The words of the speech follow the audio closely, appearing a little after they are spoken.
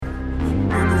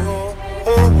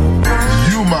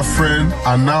my friend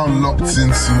are now locked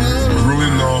into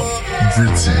Growing Up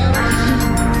British.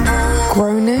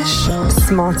 Grownish,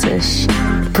 smartish,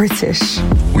 British.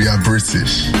 We are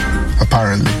British,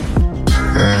 apparently.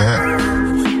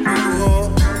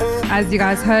 As you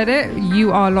guys heard it,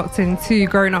 you are locked into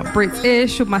Growing Up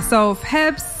British with myself,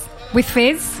 Hebs, with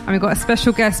Fizz, and we've got a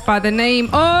special guest by the name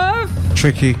of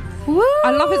Tricky. Woo! I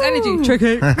love his energy.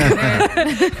 Tricky.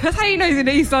 That's how you know he's in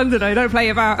East London, though. Don't play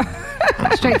about.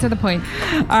 Straight to the point.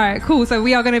 All right, cool. So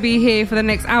we are going to be here for the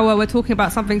next hour. We're talking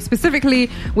about something specifically,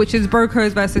 which is bro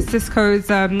codes versus sis codes.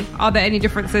 Are there any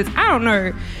differences? I don't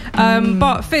know.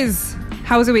 But Fizz,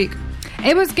 how was the week?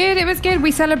 It was good.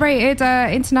 We celebrated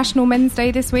International Men's Day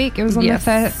this week. It was on the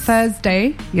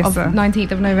Thursday of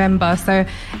 19th of November. So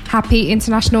happy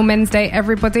International Men's Day,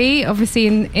 everybody. Obviously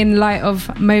in light of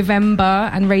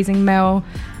Movember and raising male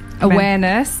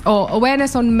awareness or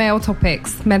awareness on male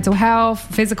topics, mental health,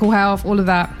 physical health, all of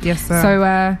that. Yes, sir. So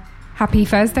happy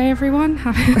Thursday, everyone.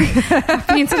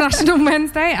 Happy International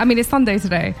Men's Day. I mean, it's Sunday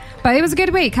today, but it was a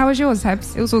good week. How was yours,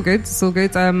 Hebs? It was all good. It's all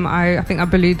good. I think I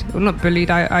bullied, well, not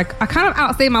bullied. I kind of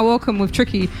outstayed my welcome with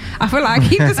Tricky. I feel like I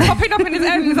keep just popping up in his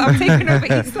ends. I'm taking over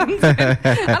East London. I'm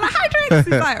like, hi, Drinks.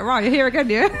 He's like, right, you're here again,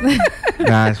 yeah?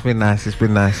 Nah, it's been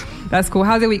nice. That's cool.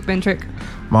 How's your week been, Trick?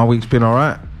 My week's been all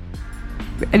right.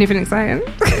 Anything exciting?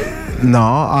 No,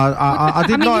 I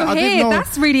did not. I did not.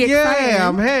 That's really exciting. Yeah,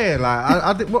 I'm here. Like,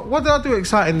 I did, what did I do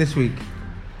exciting this week?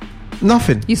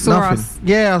 Nothing. You saw us.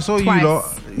 Yeah, I saw twice. You lot.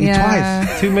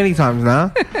 Twice. Too many times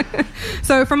now.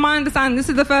 So, from my understanding, this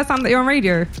is the first time that you're on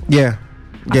radio. Yeah.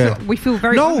 We feel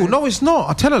very. No, it's not.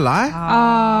 I tell a lie.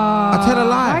 I tell a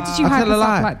lie. Why did you hype us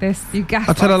up like this? You gassed.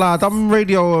 I tell a lie. I done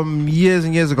radio years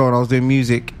and years ago when I was doing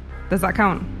music. Does that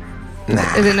count? Nah.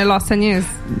 Is it in the last 10 years?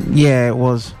 Yeah, it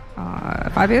was.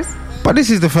 5 years? But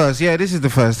this is the first. Yeah, this is the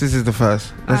first.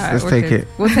 Let's take it.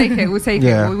 We'll take it. We'll take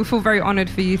Yeah. it. We feel very honoured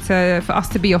for us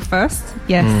to be your first.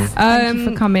 Yes. Thank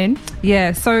you for coming.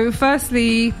 Yeah. So,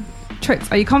 firstly,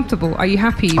 Tricks, are you comfortable? Are you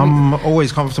happy? I'm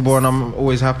always comfortable and I'm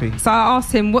always happy. So I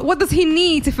asked him, what does he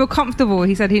need to feel comfortable?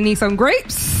 He said he needs some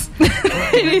grapes.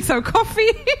 He needs some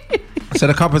coffee. I said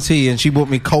a cup of tea and she bought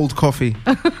me cold coffee.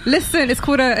 Listen, it's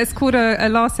called a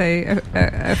latte,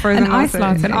 a frozen ice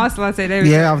latte. An ice latte. There we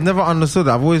go. I've never understood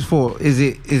that. I've always thought, is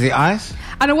it ice?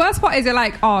 And the worst part is they're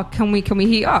like, oh, can we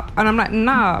heat up? And I'm like,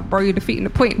 nah, bro, you're defeating the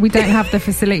point. We don't have the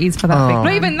facilities for that thing.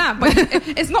 Not even that, but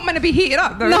it's not meant to be heated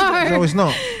up though. No, it's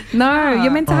not. No, you're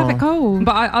meant to have it cold.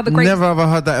 But are the grapes... Never ever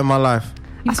heard that in my life.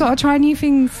 You've got to try new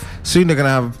things. Soon they're going to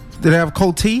have... Do they have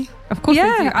cold tea? Of course they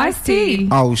do. Iced tea.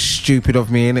 Oh, stupid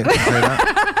of me, innit? To say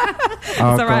that.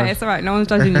 It's all right. No one's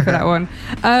judging you for that one.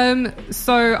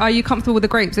 So are you comfortable with the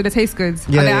grapes? Do they taste good?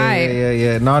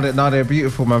 Yeah. Now they're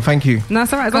beautiful, man. Thank you. No,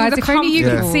 it's all right. Guys, if only you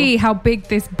could see how big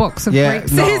this box of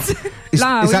grapes is. It's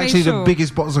actually the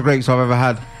biggest box of grapes I've ever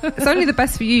had. It's only the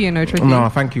best for you, Tricky. No,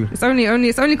 thank you. It's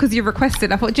only because you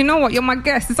requested. I thought, you know what? You're my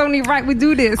guest. It's only right we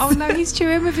do this. Oh no, he's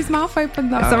chewing with his mouth open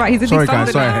though. It's all right. He's an East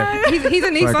Londoner. Sorry. He's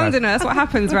an East Londoner. That's what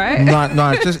happens, right?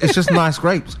 No, it's just nice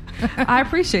grapes. I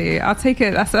appreciate it. I'll take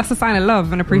it. That's a sign of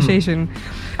love and appreciation.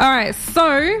 All right.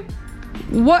 So,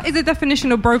 what is the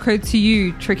definition of bro code to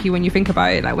you, Tricky, when you think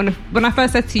about it? Like when I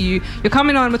first said to you, you're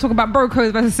coming on, we're talking about bro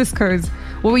codes versus sis codes.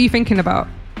 What were you thinking about?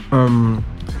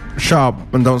 Shut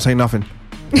up and don't say nothing.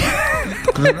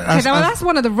 That's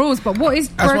one of the rules, but what is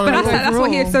bro code? That's what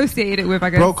he associated it with,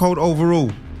 I guess. Bro code overall.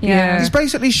 Yeah. It's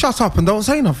basically shut up and don't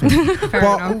say nothing.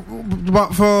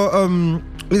 but for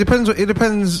it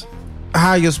depends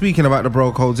how you're speaking about the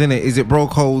bro codes, innit? Is it bro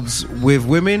codes with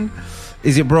women?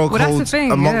 Is it bro codes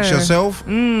amongst yourself? Like,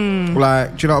 do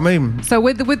you know what I mean? So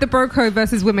with the bro code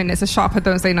versus women, it's a shut up and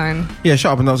don't say nothing. Yeah,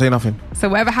 shut up and don't say nothing. So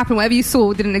whatever happened, whatever you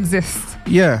saw didn't exist.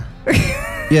 Yeah.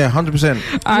 Yeah,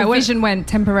 100%. Your vision went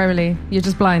temporarily. You're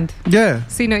just blind. Yeah.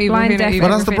 See no evil. Blind, deaf. But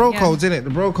that's the bro codes, innit? The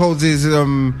bro codes is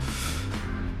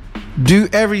do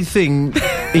everything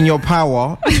in your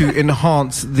power to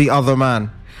enhance the other man.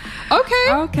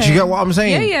 Okay. Do you get what I'm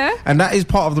saying? Yeah. And that is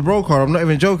part of the bro code. I'm not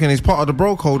even joking. It's part of the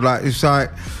bro code. Like, it's like,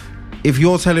 if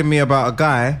you're telling me about a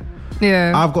guy,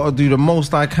 I've got to do the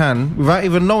most I can without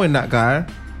even knowing that guy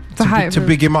to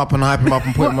big him up and hype him up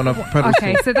and put him on a pedestal.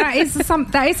 Okay, so that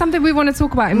is something we want to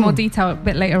talk about in more detail a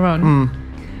bit later on.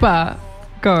 But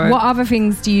what other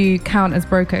things do you count as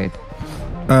bro code?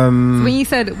 So when you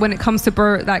said when it comes to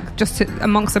bro, like just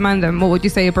amongst Amanda, what would you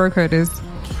say a bro code is?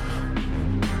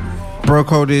 Bro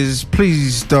code is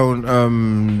please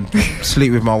don't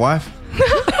sleep with my wife.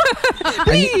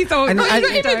 Please don't.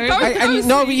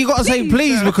 No, but you gotta say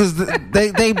please because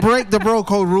they break the bro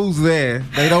code rules there.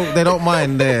 They don't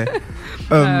mind there.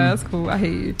 That's cool. I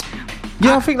hate you.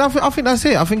 Yeah, I think that's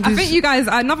it. I think you guys.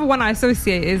 Another one I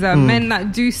associate is men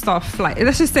that do stuff like,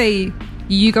 let's just say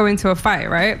you go into a fight,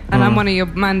 right? And I'm one of your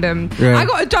mandem. Yeah. I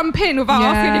got to jump in without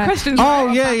asking any questions. Oh,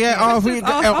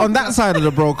 right? On that side of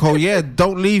the bro code,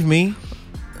 don't leave me.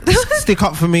 Stick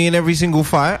up for me in every single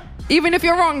fight. Even if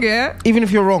you're wrong, yeah? Even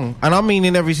if you're wrong. And I mean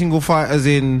in every single fight, as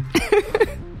in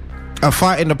a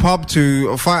fight in the pub to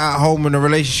a fight at home in a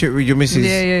relationship with your missus.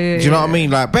 Yeah. Do you know what I mean?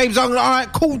 Like, babes, all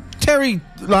right, cool. Terry,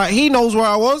 like, he knows where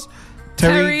I was.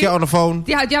 Terry, get on the phone.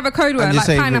 Yeah, do you have a code word like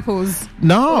pineapples?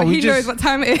 No, he knows what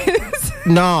time it is.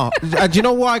 No, and do you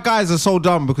know why guys are so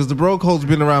dumb? Because the bro code's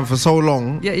been around for so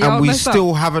long, and we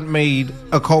still haven't made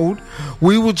a code.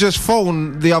 We would just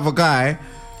phone the other guy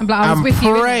and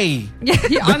pray.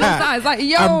 Yeah, understand. It's like,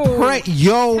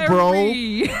 yo, Terry, bro,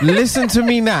 listen to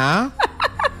me now.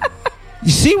 You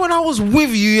see, when I was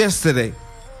with you yesterday.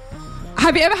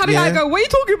 Have you ever had a guy go, what are you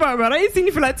talking about, man? I ain't seen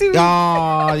you for like 2 weeks.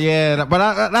 Oh, yeah.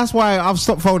 But that's why I've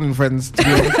stopped phoning friends, to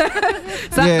be honest.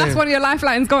 So that's one of your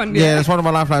lifelines gone? Yeah, that's one of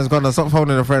my lifelines gone. I stopped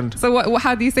phoning a friend. So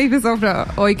how do you save yourself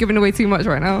now? Or are you giving away too much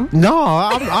right now? No,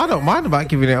 I don't mind about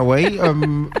giving it away.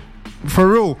 For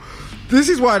real. This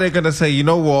is why they're going to say, you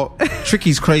know what?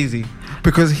 Tricky's crazy.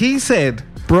 Because he said...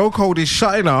 bro code is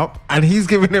shutting up and he's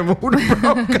giving him all the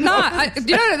bro code.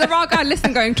 You know the raw guy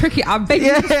listening going, Tricky, I beg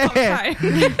you to stop trying.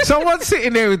 Someone's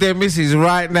sitting there with their missus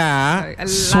right now,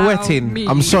 sweating.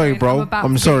 I'm sorry, bro.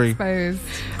 I'm sorry.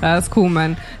 That's cool,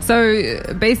 man. So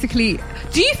basically,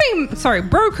 do you think,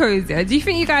 bro codes, do you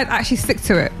think you guys actually stick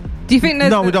to it? Do you think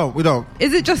there's... No, we don't.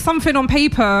 Is it just something on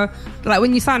paper, like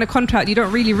when you sign a contract, you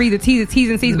don't really read the T's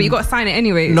and C's, but you got to sign it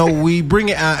anyway? No, we bring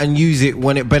it out and use it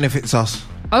when it benefits us.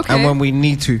 Okay. And when we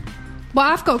need to. Well,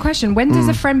 I've got a question. When does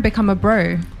a friend become a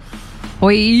bro?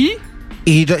 Oi?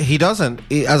 He doesn't.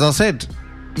 As I said.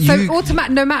 So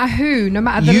automatic, no matter who, no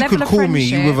matter the level of friendship. You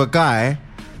could call me with a guy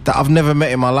that I've never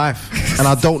met in my life. And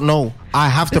I don't know. I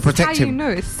have to protect him. You know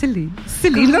it's silly.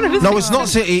 No, it's not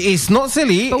silly. It's not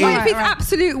silly. But what if it's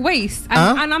absolute waste?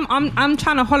 And I'm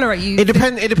trying to holler at you. It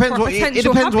depends what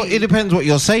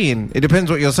you're saying. It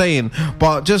depends what you're saying.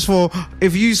 But just for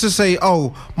if you used to say,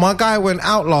 oh, my guy went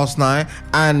out last night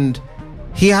and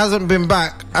he hasn't been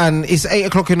back and it's 8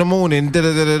 o'clock in the morning.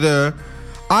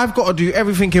 I've got to do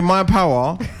everything in my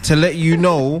power to let you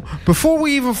know before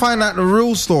we even find out the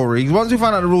real story. Once we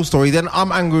find out the real story, then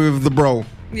I'm angry with the bro.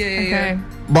 Yeah.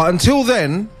 But until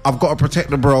then, I've got to protect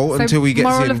the bro until he gets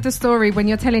in. Moral of the story, when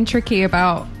you're telling Tricky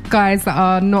about guys that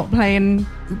are not playing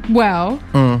well,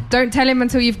 don't tell him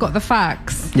until you've got the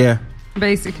facts. Yeah.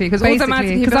 Basically, because otherwise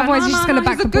you're just going to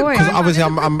back the boy. Because obviously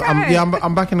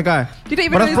I'm backing the guy. You don't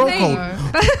even know his name.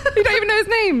 You don't even know his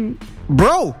name.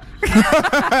 Bro.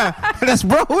 That's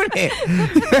bro, isn't it?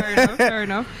 Fair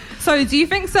enough. So do you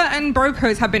think certain bro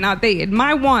codes have been outdated?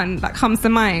 My one that comes to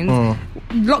mind,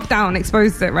 lockdown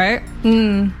exposed it, right?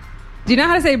 Do you know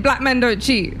how to say black men don't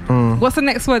cheat? What's the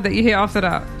next word that you hear after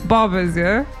that? Barbers,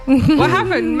 yeah? What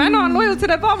happened? Men aren't loyal to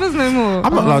their barbers no more.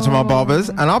 I'm not loyal to my barbers,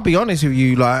 and I'll be honest with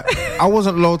you, like, I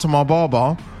wasn't loyal to my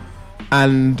barber,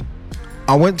 and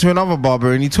I went to another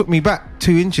barber and he took me back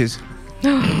 2 inches.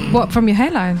 What, from your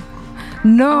hairline?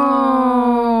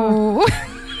 No.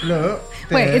 Look.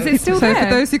 Wait, is it still there? So for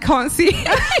those who can't see,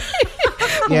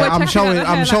 yeah,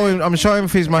 I'm showing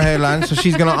Fizz my hairline, so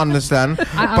she's gonna understand.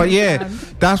 But yeah,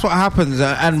 that's what happens.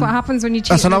 And that's what happens when you cheat.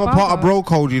 That's another part of bro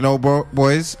code, you know,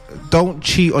 boys. Don't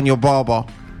cheat on your barber.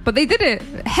 But they did it.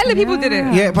 Hella people did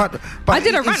it. Yeah, but I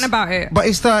did a rant about it. But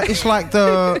it's like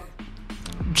the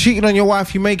cheating on your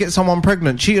wife, you may get someone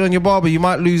pregnant. Cheating on your barber, you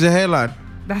might lose a hairline.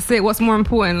 That's it. What's more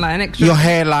important? Like an extra. Your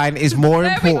hairline is more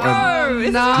important.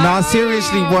 No,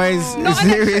 seriously, boys.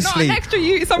 Seriously. Not an extra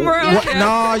you somewhere else.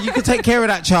 No, you can take care of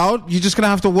that child. You're just gonna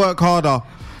have to work harder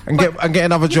and get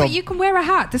another job. But you can wear a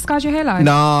hat, disguise your hairline.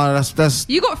 No, that's.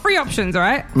 You got 3 options, all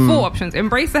right? 4 options.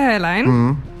 Embrace the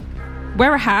hairline.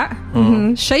 Wear a hat.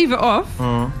 Shave it off.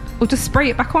 Or just spray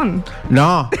it back on.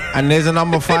 No, and there's a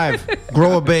number 5.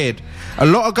 Grow a beard. A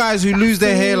lot of guys who lose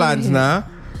their hairlines now.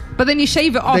 But then you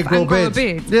shave it off and grow a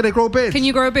beard. Yeah, they grow beards. Can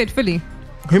you grow a beard fully?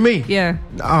 Who, me? Yeah.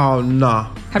 Oh,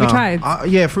 nah. Have you tried?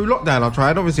 Yeah, through lockdown I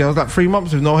tried. Obviously, I was like 3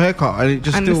 months with no haircut, and it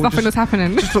just nothing was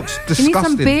happening. Just looks disgusting. You need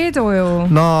some beard oil.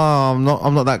 No,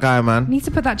 I'm not that guy, man. You need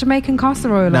to put that Jamaican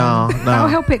castor oil on. No. That'll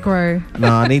help it grow. No,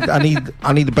 I need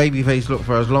the baby face look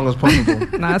for as long as possible.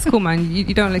 Nah, that's cool, man.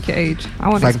 You don't look your age. I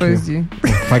won't expose you.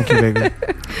 Thank you, baby.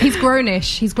 He's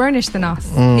grownish. He's grownish than us.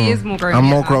 He is more grownish. I'm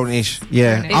more grownish.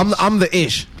 Yeah, I'm the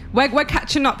ish. We're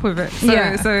catching up with it.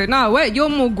 So no, you're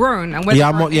more grown, and we're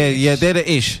they're the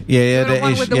ish. Yeah, the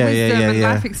ish. With the wisdom and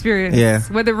life experience. Yeah,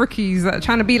 we're the rookies that are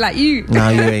trying to be like you. No,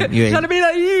 you ain't. Trying to be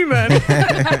like you, man.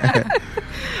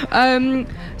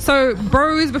 So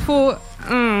bros before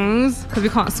because we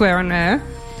can't swear on there.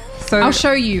 So I'll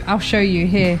show you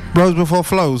here. Bros before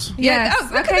flows. Yeah.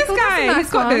 Yes. Look at this guy. He's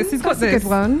got this. He's got this. A good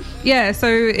one. Yeah. So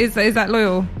is that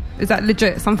loyal? Is that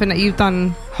legit something that you've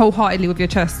done wholeheartedly with your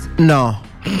chest? No.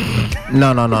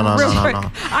 No. Real quick.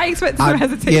 I expect some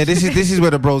hesitation. Yeah, this is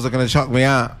where the bros are going to chuck me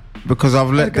out because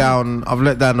I've let down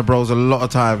the bros a lot of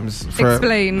times.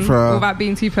 Explain without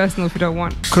being too personal if you don't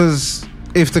want. Because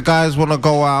if the guys want to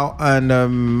go out, and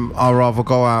I'll rather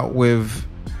go out with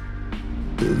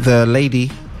the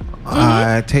lady.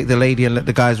 I take the lady and let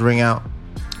the guys ring out.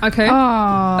 Okay.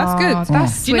 Oh, that's good.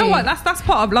 That's Do you know what? That's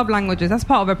part of love languages. That's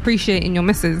part of appreciating your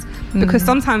missus because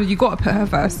sometimes you got to put her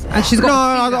first, and she's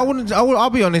got. No, I wouldn't.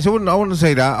 I'll be honest. I wouldn't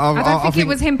say that. I don't think it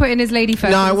was him putting his lady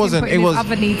first. No, it wasn't. It was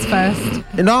other needs first.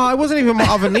 No, it wasn't even my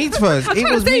other needs first. It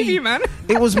was me, man.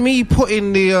 It was me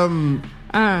putting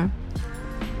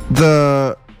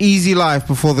the easy life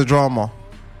before the drama.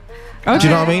 Okay. Do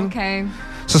you know what I mean? Okay.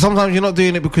 So sometimes you're not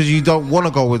doing it because you don't want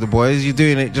to go with the boys. You're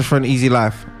doing it just for an easy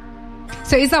life.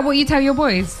 So is that what you tell your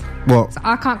boys? What? So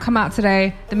I can't come out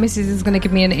today. The missus is going to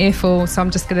give me an earful, so I'm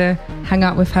just going to hang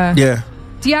out with her. Yeah.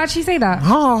 Do you actually say that?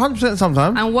 Oh, 100%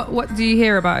 sometimes. And what do you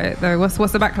hear about it though? What's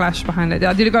the backlash behind it?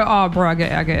 Did it go, oh bro, I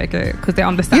get it because they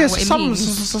understand what it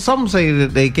means? Some say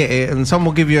that they get it, and some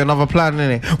will give you another plan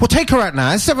in it. We'll take her out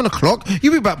now. It's 7 o'clock.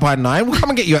 You'll be back by 9. We'll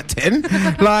come and get you at 10.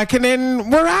 And then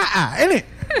we're at innit?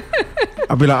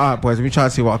 I'll be like, all right, boys, let me try to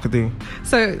see what I could do.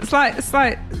 So it's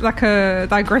like a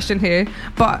digression here,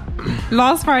 but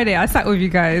last Friday I sat with you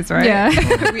guys, right? Yeah.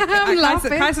 At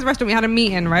Kaiser's restaurant, we had a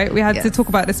meeting, right? We had to talk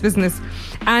about this business,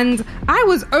 and I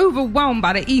was overwhelmed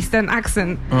by the East End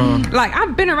accent. Like,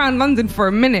 I've been around London for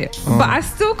a minute, but I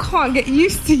still can't get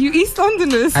used to you East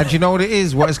Londoners. And do you know what it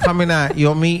is? What is coming at?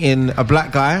 You're meeting a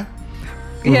black guy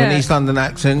with an East London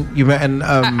accent. You met an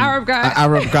Arab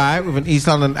guy with an East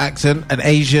London accent, an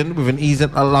Asian with an East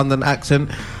London accent.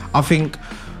 I think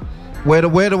we're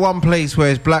the one place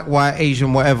where it's black, white,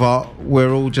 Asian, whatever.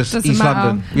 We're all just Doesn't East matter.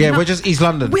 London. Yeah, we're just East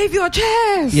London. With your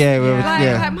chest. Yeah,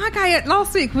 Like my guy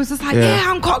last week was just like,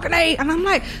 I'm Cockney, and I'm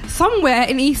like, somewhere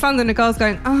in East London, the girl's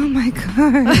going, oh my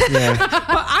god. Yeah.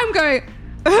 But I'm going.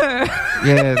 In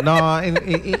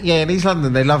East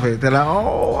London they love it. They're like,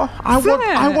 oh, I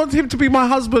want him to be my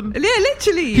husband. Yeah,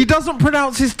 literally. He doesn't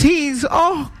pronounce his T's.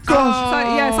 Oh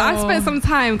gosh. So I spent some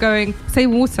time going, say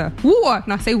water.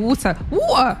 No, say water.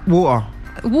 Water.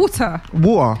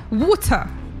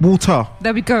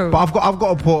 There we go. But I've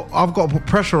got to put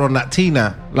pressure on that T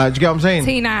now. Like, do you get what I'm saying?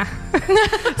 Tina.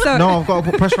 So no, I've got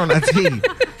to put pressure on that T. So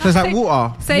it's like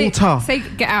water. Water. Say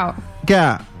get out. Get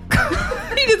out.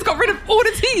 He just got rid of all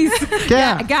the T's.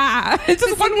 Yeah. It's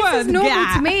just one word. This is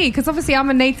normal to me because obviously I'm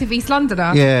a native East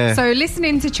Londoner. Yeah. So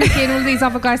listening to Tricky and all these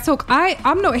other guys talk,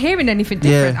 I'm not hearing anything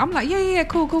different. I'm like,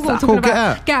 cool. Talking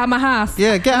about get out of my house.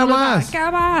 Yeah, get out of my house. Get out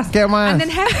of my house. Get out of my house. And then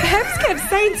Hebs kept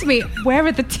saying to me, where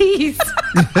are the T's?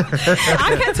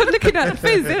 I kept on looking at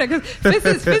Fizz,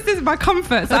 because Fizz is my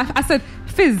comfort. So I said,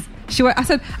 Fizz. I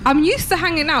said, I'm used to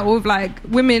hanging out with like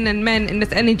women and men in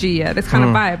this energy, this kind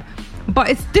of vibe. But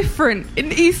it's different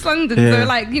in East London. So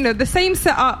like, the same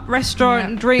setup,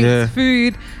 restaurant, drinks,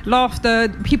 food, laughter,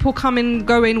 people coming,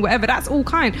 going, whatever, that's all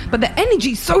kind. But the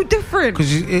energy's so different.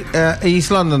 Because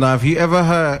East Londoner, have you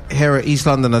ever hear an East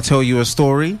Londoner tell you a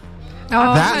story?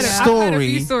 Oh, that story. I've heard a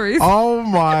few stories. Oh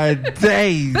my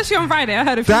days. Especially on Friday, I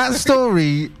heard a few that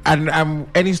story and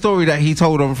any story that he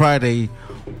told on Friday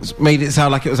made it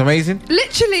sound like it was amazing.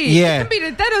 Literally. Yeah. It could be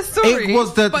the deadest story. It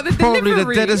was probably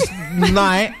the deadest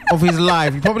night of his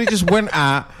life. He probably just went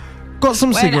out, got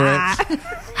some cigarettes,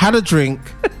 had a drink,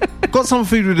 got some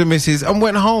food with the missus and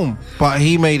went home. But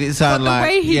he made it sound like... the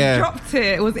way he dropped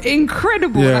it was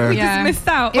incredible. Yeah. Like, we just missed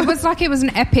out. It was like it was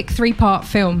an epic 3-part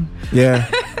film. Yeah.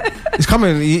 It's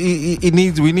coming.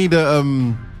 We need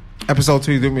a... Episode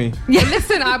 2, didn't we? Yeah,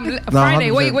 listen, Friday.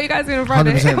 What are you guys doing on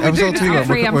Friday? 100%. Episode 2. I'm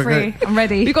free. I'm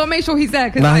ready. We got to make sure he's there.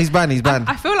 He's banned.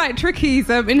 I feel like Tricky's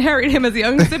inherited him as the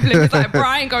younger sibling. It's like,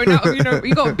 Brian going out,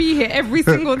 you got to be here every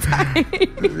single time.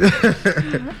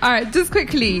 All right, just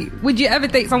quickly, would you ever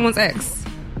date someone's ex?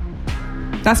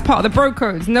 That's part of the bro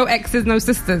codes. No exes, no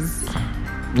sisters.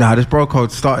 Nah, this bro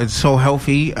code started so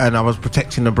healthy and I was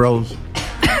protecting the bros.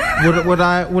 Would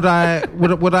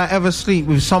I ever sleep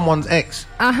with someone's ex?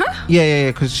 Yeah,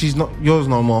 because she's not yours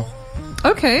no more.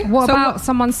 Okay. What about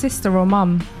someone's sister or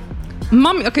mum?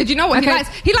 Mum. Okay, do you know what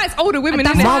he likes older women?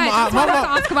 That's why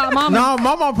I ask about mum. No,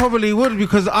 mum I probably would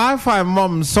because I find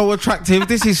mum so attractive.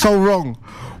 This is so wrong.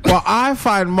 But I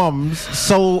find mums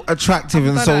so attractive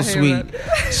and so sweet.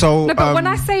 So no, but when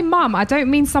I say mum, I don't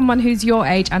mean someone who's your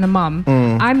age and a mum.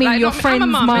 I mean your friend's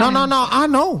mum.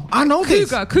 No. I know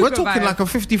this. We're talking like a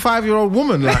 55-year-old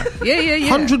woman. Like, yeah.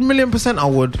 100 million% I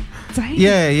would. Damn.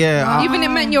 Yeah. Wow. Even it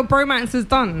meant your bromance is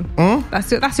done.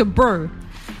 That's your bro.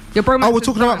 Your bromance. Oh, we're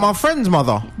talking about my friend's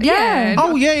mother. Yeah.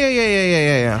 Oh,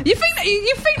 yeah. You think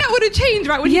that would have changed,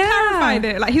 right? When you clarified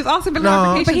it, like he was asking for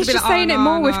clarification, but he's just saying it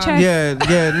more with chest. Yeah.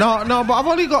 No. But I've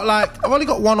only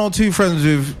got one or two friends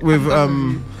with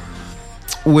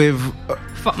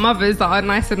mothers that are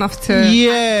nice enough to.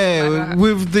 Yeah, like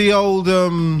with the old.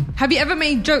 Have you ever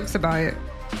made jokes about it?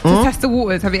 To test the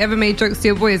waters, have you ever made jokes to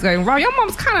your boys going, wow, your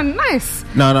mom's kind of nice?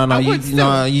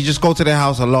 No. You just go to their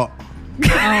house a lot. Oh,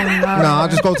 no. I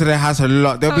just go to their house a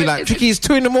lot. They'll be like, Tricky, it's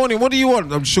 2 a.m. What do you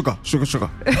want? I'm sugar.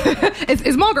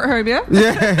 Is Margaret home, yeah?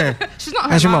 Yeah. She's not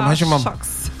home. How's your mum?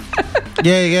 Shucks.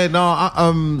 Yeah.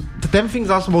 No, them things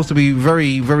are supposed to be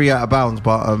very, very out of bounds,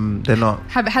 but they're not.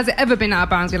 Has it ever been out of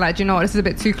bounds? You're like, do you know what? This is a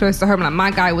bit too close to home. Like,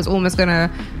 my guy was almost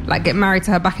gonna like get married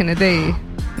to her back in the day.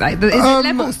 Like, is there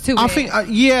levels to it? I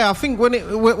think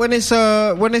when it's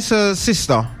a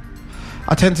sister,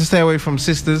 I tend to stay away from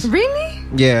sisters. Really?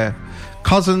 Yeah.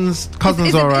 Cousins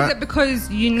alright. Is it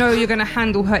because you know you're going to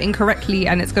handle her incorrectly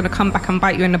and it's going to come back and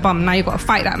bite you in the bum? Now you've got to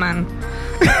fight that man.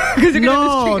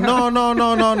 No.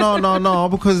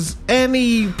 Because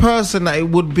any person that it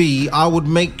would be, I would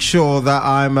make sure that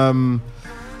I'm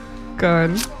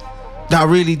Good. That I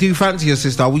really do fancy your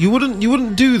sister. You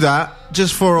wouldn't do that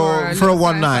just for a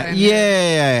one night.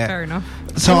 Yeah. Fair enough.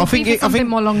 So I think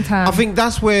more long term. I think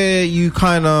that's where you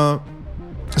kind of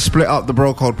split up the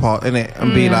bro code part, innit,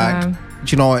 and be like, do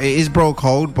you know what, it is bro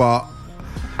code, but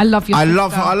I love your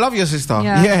sister. I love your sister.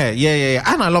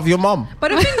 Yeah. And I love your mum.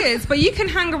 But the thing is, you can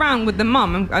hang around with the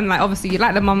mum and like obviously you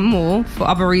like the mum more for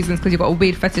other reasons because you've got a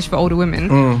weird fetish for older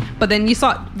women. But then you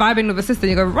start vibing with a sister and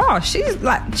you go, raw, she's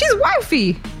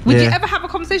wifey. Would you ever have a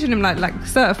conversation with him like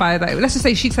certify that? Let's just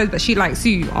say she says that she likes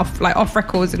you off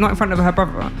records, not in front of her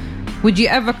brother. Would you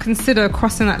ever consider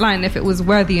crossing that line if it was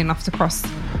worthy enough to cross?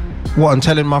 What, I'm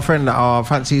telling my friend that I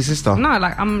fancy his sister? No,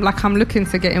 I'm looking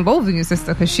to get involved in your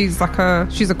sister because she's a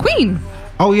queen.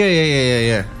 Oh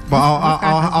yeah. But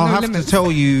I'll have to tell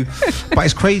you. But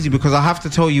it's crazy because I have to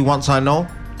tell you once I know,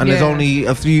 and there's only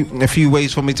a few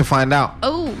ways for me to find out.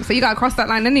 Oh, so you gotta cross that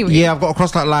line anyway. Yeah, I've got to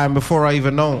cross that line before I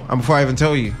even know and before I even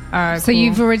tell you. So cool.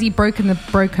 You've already broken the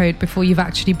bro code before you've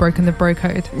actually broken the bro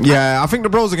code. Yeah, I think the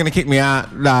bros are gonna kick me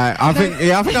out. Like, I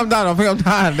think I'm done.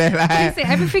 They're like,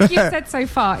 everything you've said so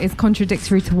far is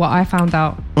contradictory to what I found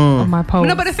out on my poll.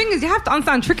 No, but the thing is, you have to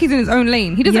understand, Tricky's in his own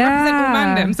lane. He doesn't represent all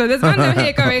mandem. So there's mandem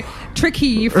here going, Tricky,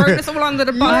 you throw this all under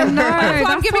the bus. I know.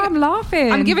 That's why I'm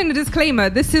laughing. I'm giving a disclaimer.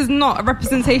 This is not a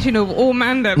representation of all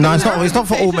mandem. No, it's not. It's not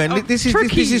for all men. This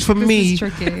is for me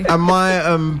and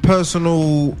my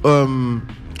personal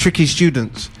tricky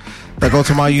students that go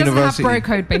to my university. Have bro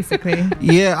code, basically.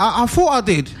 Yeah, I thought I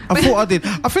did.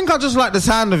 I think I just like the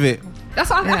sound of it.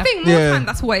 I think more time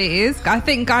that's what it is. I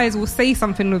think guys will say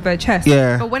something with their chest,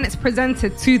 but when it's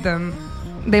presented to them,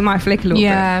 they might flake a little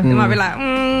bit. They might be like,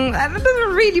 that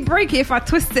doesn't really break it if I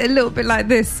twist it a little bit like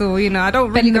this, or I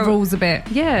don't really bend the rules a bit.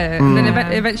 Yeah, and then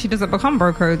eventually doesn't become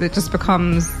bro code. It just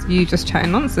becomes you just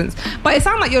chatting nonsense. But it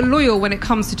sounds like you're loyal when it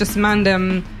comes to just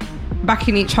mandem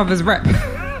backing each other's rep.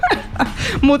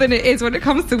 More than it is when it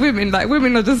comes to women. Like,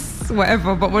 women are just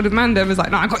whatever, but when the mandem is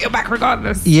like, no, I got your back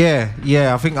regardless. Yeah.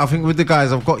 I think with the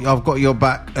guys, I've got your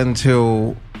back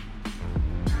until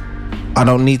I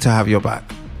don't need to have your back,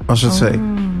 I should say.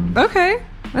 Okay.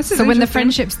 So when the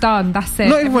friendship's done, that's it.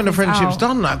 Not even when the friendship's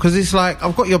done, that, because it's like,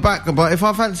 I've got your back, but if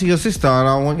I fancy your sister and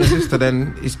I want your sister,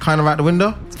 then it's kind of out the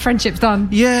window. Friendship's done.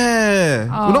 Yeah.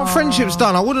 Well, not friendship's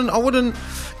done. I wouldn't.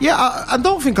 Yeah, I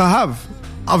don't think I have.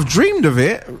 I've dreamed of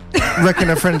it,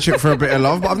 wrecking a friendship for a bit of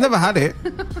love, but I've never had it.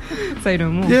 Say no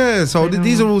more. Yeah, so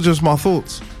these are all just my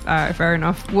thoughts. Alright, fair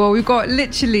enough. Well, we've got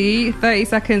literally 30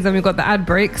 seconds and we've got the ad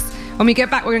breaks. When we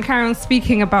get back, we're going to carry on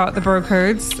speaking about the bro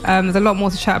codes. There's a lot more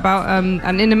to chat about.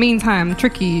 And in the meantime,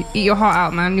 Tricky, eat your heart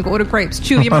out, man. You've got all the grapes.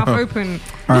 Chew your mouth open.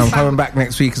 I'm coming back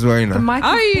next week as well,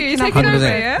 Are you? You're taking over,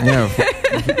 yeah? Yeah.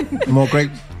 More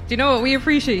grapes. Do you know what? We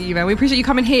appreciate you, man. We appreciate you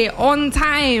coming here on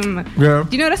time. Yeah. Do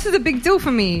you know this is a big deal for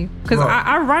me? Because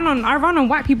I run on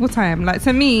white people time. Like,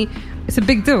 to me, it's a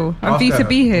big deal for you to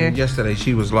be here. Yesterday,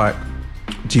 she was like,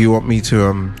 "Do you want me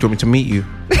to meet you?"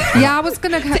 Yeah, I was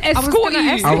gonna escort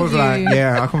you. I was like,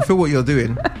 "Yeah, I can feel what you're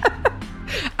doing."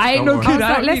 I ain't no good.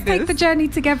 Let's take the journey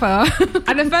together.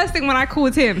 And the first thing when I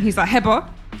called him, he's like, "Heba,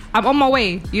 I'm on my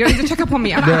way. You don't need to check up on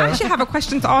me. I actually have a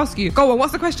question to ask you. Go on,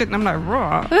 what's the question? And I'm like,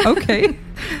 raw. Okay.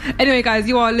 Anyway, guys,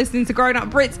 you are listening to Growing Up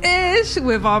British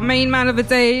with our main man of the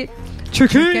day,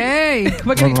 Tricky.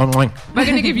 We're going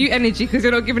to give you energy because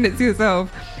you're not giving it to yourself.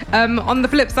 On the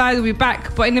flip side, we'll be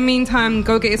back. But in the meantime,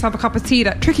 go get yourself a cup of tea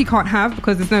that Tricky can't have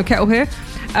because there's no kettle here.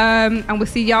 And we'll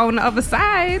see y'all on the other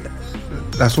side.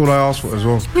 That's all I asked for as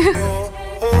well.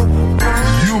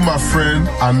 You, my friend,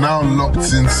 are now locked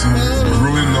into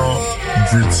Growing Up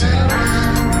British.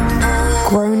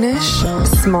 Grownish,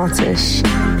 smartish,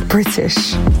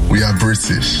 British. We are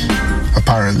British,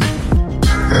 apparently.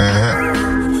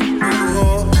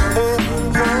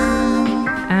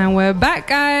 And we're back,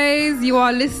 guys. You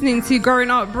are listening to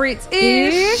Growing Up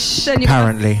British.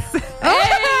 Apparently.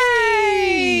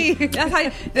 Hey! That's how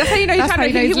you know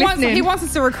he wants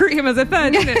us to recruit him as a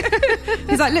third, isn't it?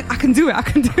 He's like, look, I can do it. I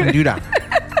can do that.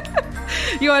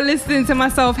 You are listening to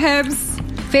myself, Hebs,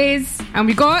 Fizz, and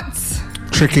we got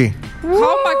Tricky. Woo!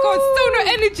 Oh my God, still no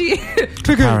energy.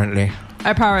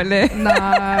 Apparently. No.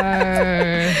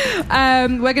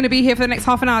 We're going to be here for the next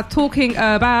half an hour talking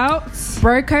about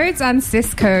bro codes and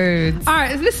sis codes. All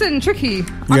right, listen, Tricky.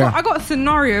 Yeah. I got a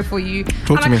scenario for you.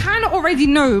 Talk to me. I kind of already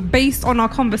know, based on our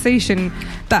conversation,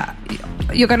 that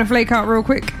you're going to flake out real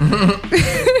quick.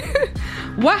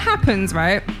 What happens,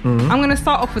 right? I'm going to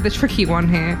start off with a tricky one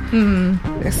here.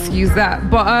 Excuse that.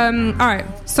 But, all right.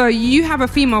 So you have a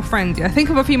female friend. Yeah? Think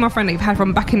of a female friend that you've had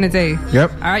from back in the day.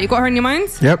 Yep. All right. You got her in your mind?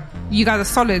 Yep. You guys are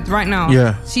solid right now.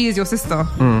 Yeah. She is your sister.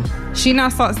 She now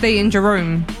starts dating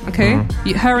Jerome. Okay.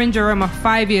 Her and Jerome are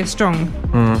 5 years strong.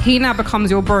 He now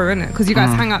becomes your bro, innit? Because you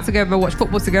guys hang out together, watch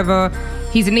football together.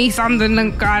 He's an East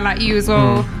London guy like you as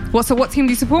well. So what team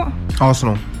do you support?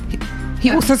 Arsenal. He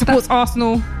also supports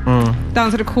Arsenal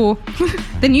down to the core.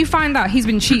 Then you find out he's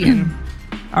been cheating.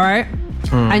 All right.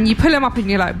 And you pull him up and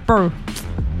you're like, bro,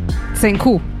 this ain't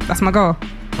cool. That's my girl.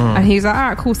 And he's like, all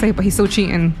right, cool, safe, but he's still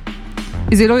cheating.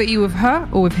 Is it loyalty with her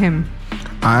or with him?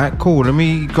 Alright, cool. Let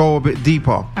me go a bit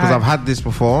deeper because I've had this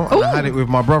before. I had it with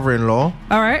my brother-in-law.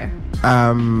 All right.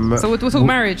 So we'll talk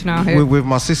marriage now here. With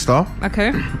my sister.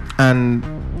 Okay. And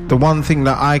the one thing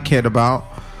that I cared about,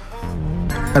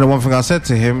 and the one thing I said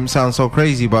to him, sounds so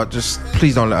crazy, but just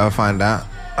please don't let her find out.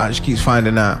 She keeps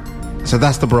finding out. So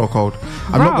that's the bro code.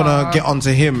 I'm not gonna get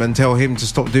onto him and tell him to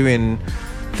stop doing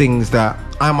things that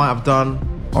I might have done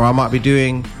or I might be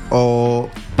doing or.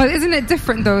 But isn't it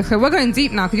different though? So we're going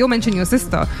deep now because you're mentioning your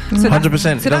sister. So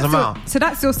 100%. It doesn't matter. So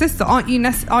that's your sister. Aren't you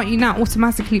now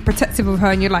automatically protective of her?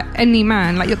 And you're like any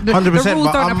man. Like the 100%,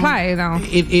 rules don't apply now.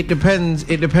 It depends.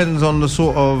 It depends on the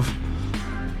sort of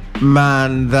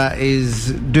man that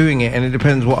is doing it, and it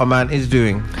depends what a man is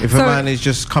doing. If a man is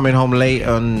just coming home late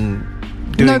and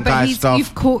doing guy stuff,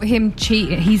 you've caught him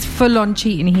cheating. He's full on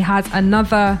cheating. He has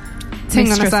another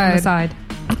thing on the side.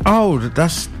 Oh,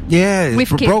 that's with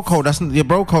bro code. That's your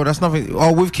bro code. That's nothing.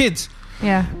 Oh, with kids.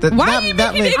 Yeah. Why are you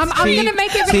making it? I'm going to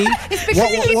make it. It's because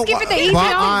he's giving the easy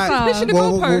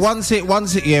answer. Once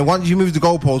you move the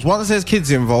goalposts, once there's kids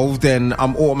involved, then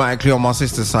I'm automatically on my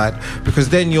sister's side because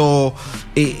then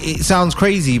it sounds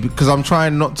crazy because I'm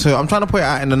trying to put it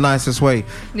out in the nicest way.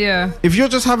 Yeah. If you're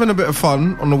just having a bit of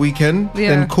fun on the weekend,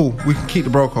 then cool. We can keep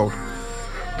the bro code.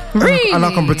 Really? And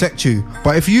I can protect you.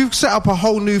 But if you've set up a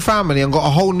whole new family and got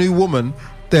a whole new woman,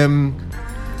 then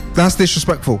that's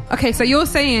disrespectful. Okay, so you're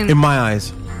saying... In my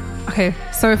eyes. Okay,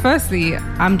 so firstly,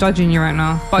 I'm judging you right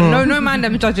now. But no man,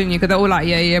 I'm judging you because they're all like,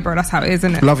 yeah, bro, that's how it is,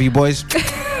 isn't it? Love you, boys.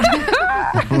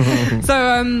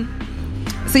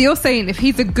 So you're saying if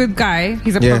he's a good guy,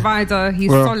 he's a provider,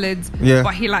 he's solid,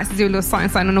 but he likes to do a little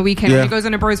something on the weekend. When he goes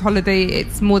on a bro's holiday,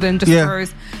 it's more than just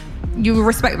bros. You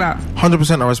respect that?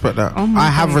 100% I respect that. I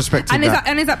have respected that.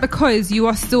 And is that because you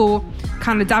are still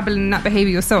kind of dabbling in that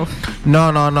behaviour yourself?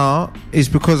 No. It's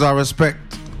because I respect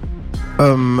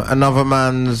another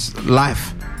man's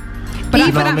life. But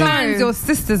even that man's your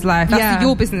sister's life. That's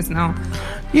your business now.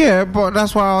 Yeah, but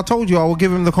that's why I told you I will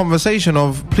give him the conversation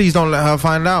of please don't let her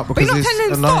find out. Because but you're not telling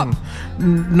him stop.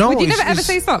 No. Would you never ever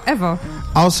say stop, ever?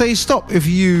 I'll say stop if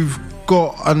you've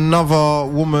got another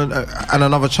woman and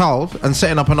another child and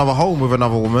setting up another home with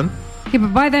another woman. Yeah,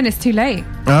 but by then it's too late.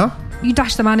 Huh? You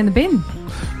dash the man in the bin.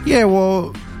 Yeah,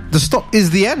 well, the stop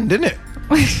is the end, isn't it?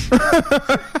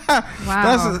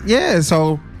 Wow.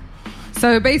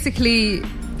 So basically,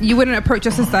 you wouldn't approach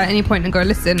your sister at any point and go,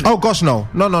 listen. Oh gosh, no.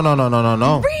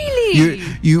 Really?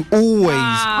 You always.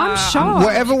 Wow. I'm shocked.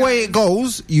 Whatever way it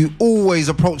goes, you always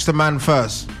approach the man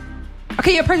first.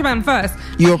 Okay, you approach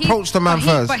the man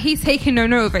first. But he's taking no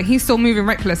note of it. He's still moving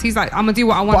reckless. He's like, I'm gonna do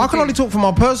what I want. But I can only talk from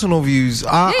my personal views.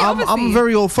 I'm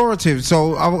very authoritative,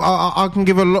 so I can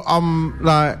give a look. I'm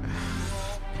like,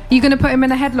 You gonna put him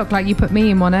in a headlock like you put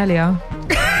me in one earlier?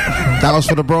 That was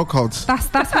for the bro codes. That's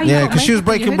how you. Yeah, because she was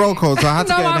breaking bro codes, so I had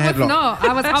to get in a headlock. No,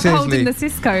 I was not. I was upholding the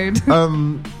cis code.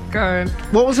 Go.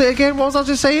 What was it again? What was I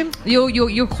just saying?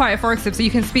 You're quite authoritative, so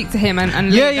you can speak to him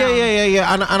and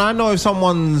yeah. And I know if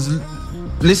someone's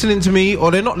listening to me or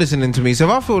they're not listening to me. So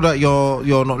if I feel that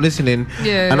you're not listening,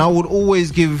 and I would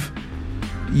always give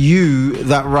you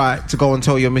that right to go and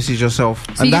tell your missus yourself,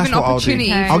 so and that's what I'll do.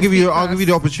 I'll give you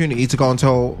the opportunity to go and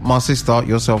tell my sister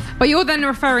yourself. But you're then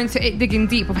referring to it digging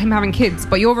deep of him having kids.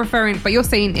 But you're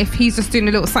saying if he's just doing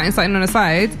a little something on the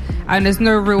side and there's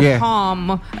no real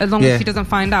harm as long as she doesn't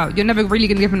find out, you're never really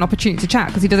going to give him an opportunity to chat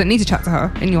because he doesn't need to chat to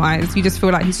her. In your eyes, you just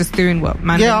feel like he's just doing what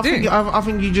man doing. I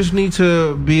think you just need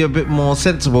to be a bit more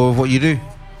sensible with what you do.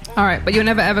 All right, but you'll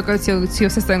never ever go to your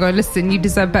sister and go, listen, you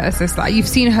deserve better, sister. Like, you've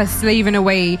seen her slaving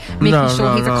away, making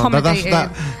sure he's accommodated.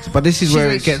 But this is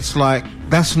where it gets like,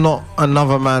 that's not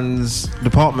another man's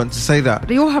department to say that.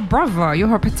 But you're her brother, you're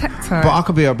her protector. But I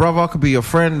could be a brother, I could be your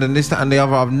friend, and this, that, and the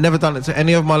other. I've never done it to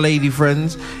any of my lady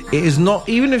friends. It is not,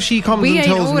 even if she comes and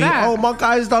tells me, oh, my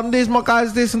guy's done this, my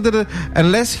guy's this, and da-da,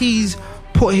 unless he's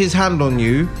put his hand on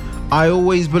you, I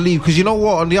always believe, because you know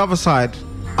what, on the other side,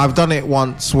 I've done it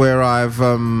once where I've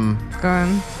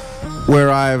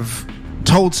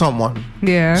told someone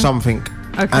something,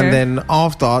 and then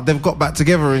after they've got back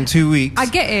together in 2 weeks. I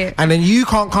get it. And then you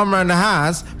can't come around the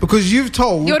house because you've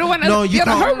told you're the one. No, you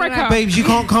can't, babes. You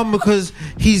can't come because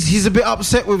he's a bit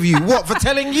upset with you. What for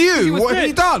telling you? What have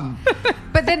you done?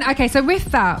 But then, okay, so with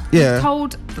that, you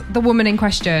told the woman in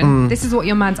question, this is what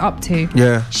your man's up to.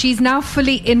 Yeah. She's now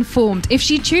fully informed. If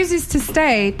she chooses to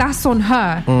stay, that's on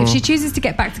her. If she chooses to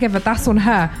get back together, that's on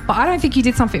her. But I don't think you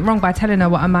did something wrong by telling her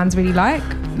what a man's really like.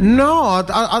 No,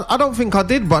 I don't think I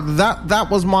did. But that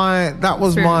was my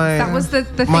the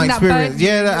thing my that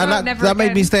experience. That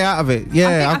made me stay out of it.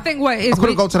 Yeah, I think what it is, I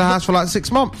couldn't go to the house for like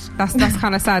 6 months. That's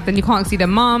kind of sad. Then you can't see the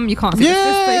mum, you can't see the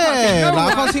sister,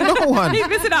 I can't see no one. He's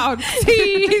missing out on tea.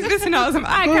 He's missing out on some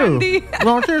eye candy.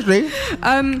 No, seriously.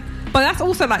 But that's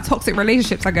also like toxic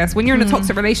relationships, I guess. When you're in a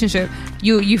toxic relationship,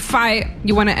 you fight,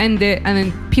 you want to end it, and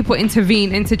then people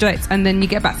interject, and then you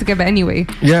get back together anyway.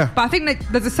 Yeah. But I think that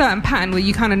there's a certain pattern where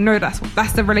you kind of know that's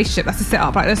the relationship, that's the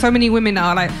setup. Like, there's so many women that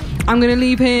are like, I'm gonna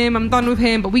leave him, I'm done with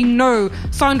him. But we know,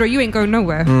 Sandra, you ain't going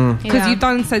nowhere because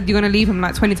you've said you're gonna leave him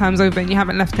like 20 times over, and you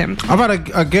haven't left him. I've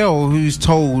had a girl who's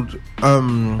told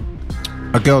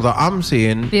a girl that I'm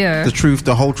seeing the truth,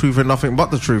 the whole truth, and nothing but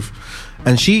the truth.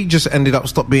 And she just ended up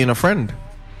stopped being a friend.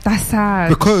 That's sad.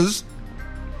 Because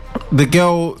the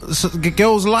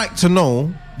girls like to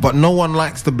know, but no one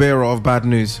likes the bearer of bad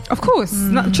news. Of course.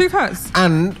 The truth hurts.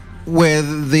 And where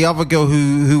the other girl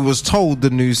who was told the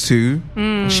news to,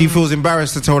 she feels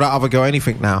embarrassed to tell that other girl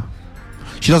anything now.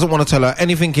 She doesn't want to tell her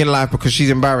anything in life because she's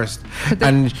embarrassed.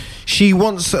 And she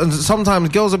wants, and sometimes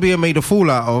girls are being made a fool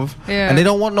out of, and they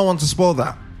don't want no one to spoil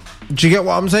that. Do you get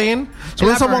what I'm saying? So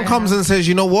when someone comes and says,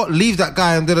 you know what, leave that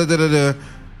guy and da-da-da-da-da,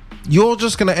 you're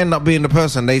just going to end up being the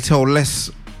person they tell less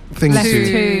things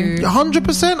to.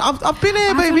 100%. I've been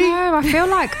here, baby. I feel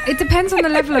like it depends on the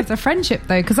level of the friendship,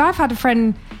 though, because I've had a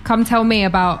friend come tell me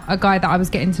about a guy that I was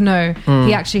getting to know.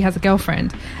 He actually has a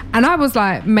girlfriend, and I was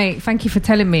like, mate, thank you for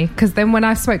telling me, because then when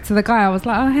I spoke to the guy, I was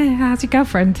like, oh, hey, how's your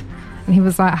girlfriend? And he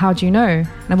was like, how do you know? And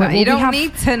I went, well, you don't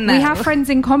need to know. We have friends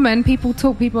in common. People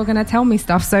talk. People are going to tell me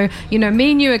stuff. So, you know,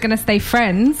 me and you are going to stay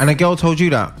friends. And a girl told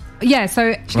you that? Yeah,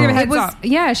 so she gave me the heads up.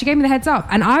 Yeah, she gave me the heads up.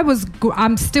 And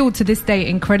I'm still to this day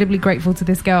incredibly grateful to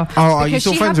this girl. Oh, are you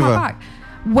still friends with her? Back.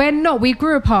 We're not. We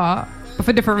grew apart.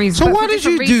 For different reasons. So why did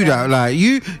you do that? Like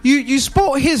you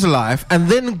spoilt his life and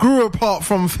then grew apart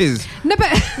from Fizz. No,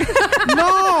 but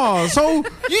no. So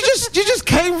you just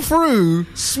came through,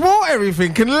 spoiled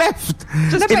everything, and left.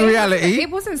 In reality,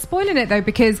 it wasn't spoiling it though,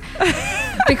 because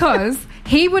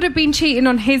he would have been cheating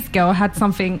on his girl had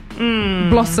something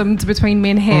blossomed between me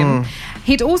and him.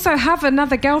 He'd also have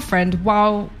another girlfriend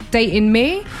while dating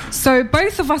me, so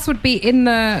both of us would be in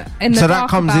the. So that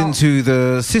comes into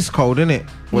the cis code, innit?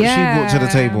 What she brought to the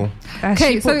table.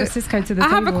 Okay, so the cis code to the I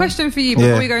table. have a question for you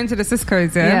before we go into the cis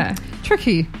codes. Yeah.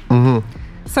 Tricky.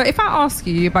 So if I ask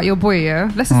you about your boy,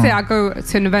 let's just say I go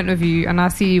to an event with you and I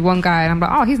see one guy and I'm like,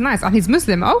 oh, he's nice and he's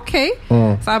Muslim. Okay.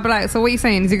 So I'll be like, so what are you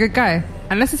saying? He's a good guy.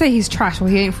 And let's just say he's trash or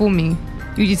he ain't for me.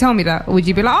 Would you tell me that, or would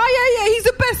you be like, oh yeah, he's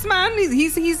the best man?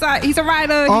 He's a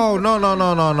rider. Oh no.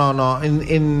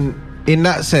 In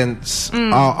that sense,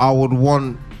 I would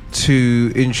want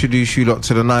to introduce you lot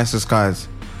to the nicest guys.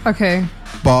 Okay.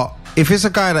 But if it's a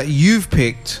guy that you've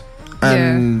picked,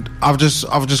 and I've just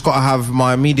got to have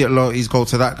my immediate loyalties go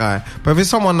to that guy. But if it's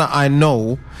someone that I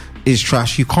know, is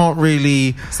trash. You can't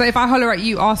really. So if I holler at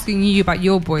you asking you about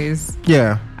your boys,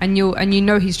 and you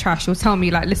know he's trash, you'll tell me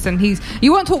like, listen,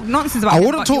 you won't talk nonsense about him. I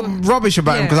wouldn't talk rubbish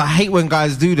about him because I hate when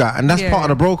guys do that, and that's part of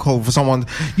the bro code for someone.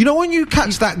 You know, when you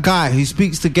catch that guy who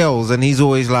speaks to girls and he's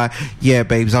always like, yeah,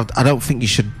 babes, I don't think you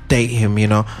should date him, you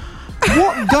know.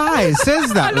 What guy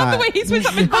says that? I love the way he switched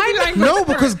up his body language. No,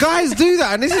 because guys do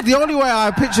that, and this is the only way I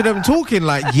picture them talking.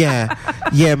 Like, yeah,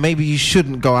 maybe you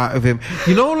shouldn't go out with him.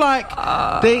 You know, like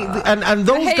and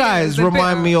those guys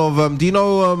remind me of. Do you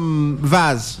know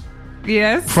Vaz?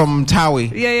 Yes. From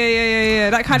Towie. Yeah.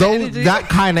 That kind of energy. That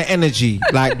kind of energy.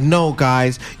 Like, no,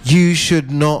 guys, you should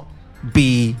not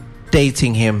be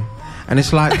dating him. And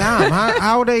it's like, damn,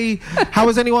 how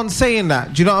is anyone saying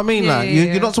that? Do you know what I mean?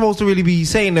 You're not supposed to really be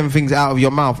saying them things out of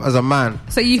your mouth as a man.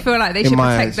 So you feel like they should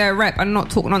protect their rep and not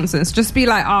talk nonsense. Just be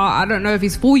like, I don't know if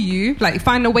he's for you. Like,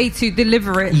 find a way to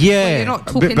deliver it. Yeah. You're not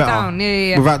talking down.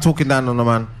 Yeah. Without talking down on the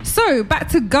man. So, back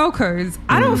to girl codes.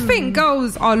 I don't think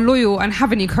girls are loyal and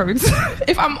have any codes.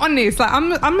 If I'm honest. Like,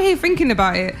 I'm here thinking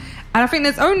about it. And I think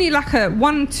there's only like a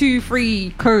 1, 2,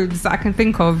 3 codes that I can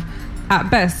think of at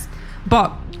best.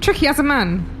 But Tricky, as a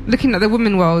man, looking at the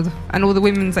women world and all the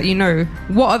women's that you know,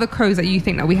 what are the codes that you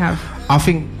think that we have? I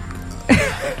think,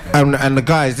 and the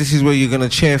guys, this is where you're going to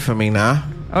cheer for me now.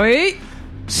 Oi.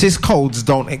 Cis codes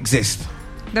don't exist.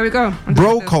 There we go.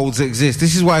 Bro codes exist.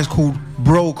 This is why it's called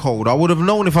bro code. I would have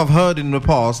known if I've heard in the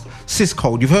past cis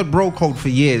code. You've heard bro code for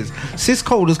years. Cis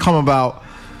code has come about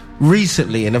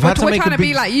recently, and I've had to make trying to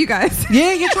be like you guys.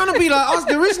 Yeah, you're trying to be like us.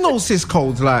 There is no cis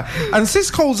codes, like, and cis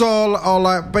codes are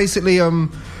like basically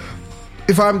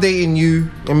if I'm dating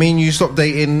you, I mean you stop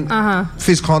dating,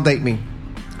 Fizz can't date me.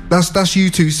 That's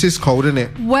you two cis code, isn't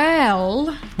it?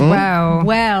 Well.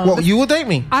 What, you will date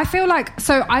me? I feel like,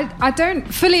 so I don't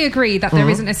fully agree that there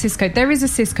isn't a cis code. There is a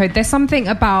cis code. There's something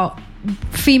about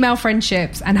female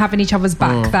friendships and having each other's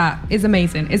back that is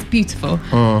amazing. It's beautiful.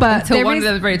 But until one of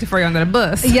them is ready to throw you under the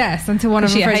bus. Yes, until one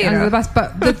of them throws you under the bus.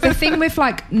 But the thing with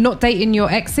like not dating your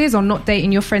exes or not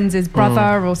dating your friend's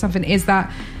brother or something is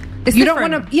that you don't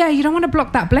want to. Yeah, you don't want to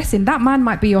block that blessing. That man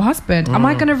might be your husband. Am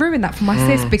I going to ruin that for my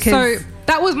sis? Because so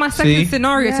that was my second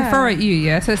scenario to throw at you.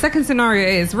 Yeah. So the second scenario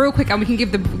is real quick, and we can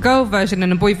give the girl version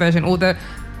and the boy version, or the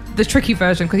tricky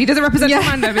version, because he doesn't represent the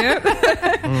man,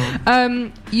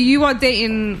 yeah. You are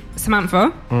dating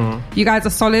Samantha. You guys are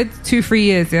solid 2-3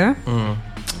 years, yeah. And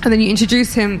then you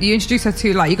introduce her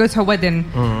to, like, you go to her wedding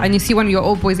and you see one of your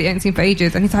old boys that you haven't seen for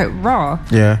ages, and he's like, raw.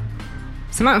 Yeah.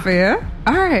 Samantha, yeah?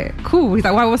 Alright, cool. He's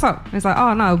like, why, what's up? And it's like,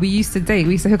 oh no, we used to date.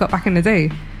 We used to hook up back in the day.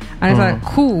 And it's like,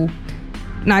 cool.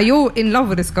 Now you're in love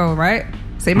with this girl, right?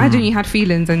 So imagine you had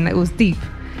feelings and it was deep.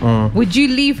 Would you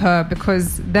leave her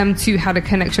because them two had a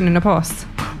connection in the past?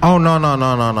 Oh no.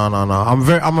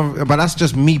 But that's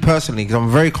just me personally, because I'm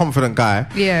a very confident guy.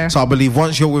 Yeah. So I believe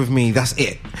once you're with me, that's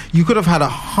it. You could have had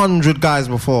 100 guys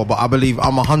before, but I believe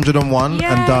I'm 101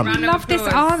 and done. I love this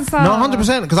answer. No,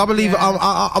 100%, because I believe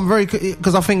I'm very,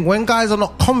 because I think when guys are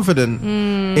not confident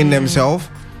in themselves,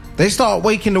 they start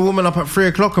waking the woman up at 3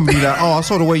 o'clock and be like, oh, I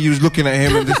saw the way you was looking at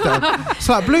him and this, that. It's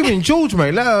like, blooming George,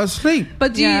 mate, let her sleep.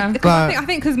 But do you, I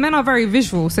think because men are very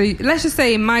visual. So let's just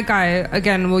say my guy,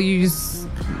 again, will use...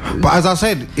 But as I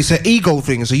said, it's an ego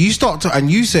thing. So you start to, and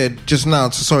you said just now,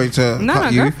 sorry to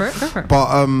cut you. Go for it.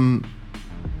 But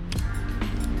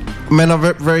men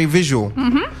are very visual.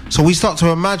 So we start to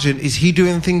imagine, is he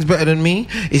doing things better than me?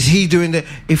 Is he doing the...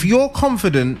 If you're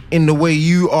confident in the way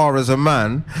you are as a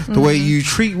man, the way you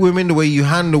treat women, the way you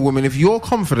handle women, if you're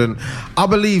confident, I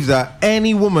believe that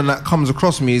any woman that comes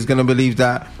across me is going to believe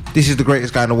that this is the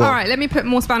greatest guy in the world. All right, let me put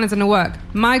more spanners in the work.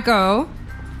 My girl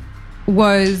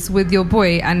was with your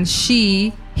boy, and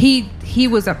he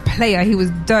was a player. He was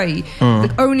dirty.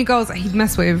 The only girls that he'd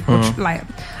mess with were like,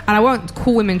 and I won't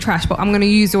call women trash, but I'm going to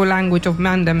use your language of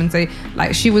mandem and say,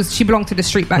 like, she belonged to the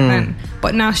street back then,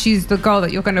 but now she's the girl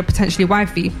that you're going to potentially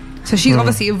wifey. So she's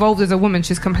obviously evolved as a woman.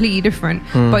 She's completely different.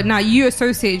 But now you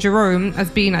associate Jerome as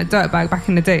being a dirtbag back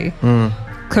in the day.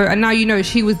 So, and now you know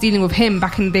she was dealing with him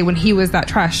back in the day when he was that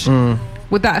trash.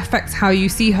 Would that affect how you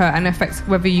see her and affect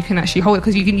whether you can actually hold it?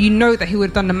 Because you know that he would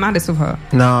have done the maddest with her.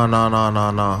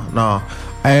 No.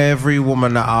 Every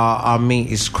woman that I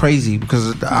meet is crazy,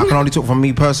 because I can only talk from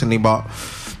me personally, but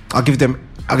I give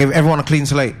everyone a clean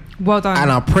slate. Well done.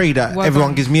 And I pray that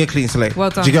everyone gives me a clean slate. Well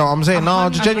done. Do you get what I'm saying? No,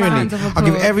 genuinely. I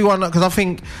give everyone, because I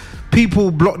think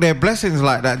people block their blessings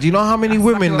like that. Do you know how many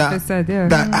women that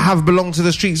have belonged to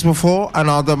the streets before and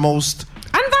are the most...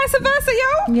 And vice versa,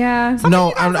 yo. Yeah.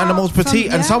 And the most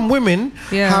petite. And some women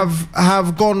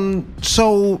have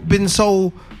been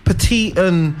so petite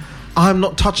and I'm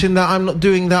not touching that, I'm not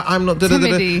doing that, I'm not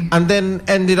da-da-da-da, and then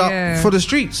ended up for the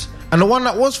streets. And the one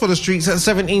that was for the streets at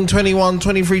 17, 21,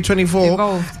 23, 24,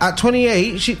 evolved. At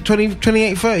 28,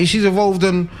 28, 30, she's evolved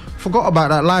and forgot about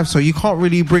that life. So you can't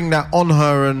really bring that on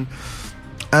her and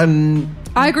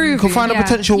I agree with you. You. Can find a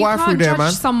potential wife through there, man. You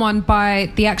can't judge someone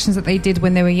by the actions that they did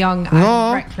when they were young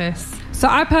and reckless. So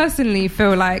I personally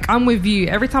feel like I'm with you.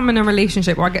 Every time I'm in a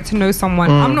relationship or I get to know someone,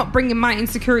 I'm not bringing my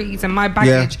insecurities and my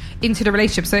baggage into the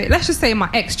relationship. So let's just say my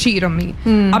ex cheated on me.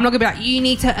 I'm not going to be like, you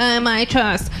need to earn my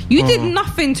trust. You did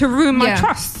nothing to ruin my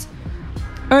trust.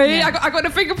 Oh, yeah. I got the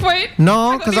finger point.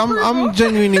 No, because I'm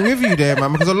genuinely with you there,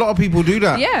 man. Because a lot of people do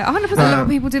that. Yeah, 100%. A lot of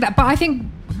people do that. But I think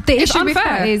the issue with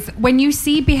that is when you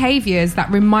see behaviours that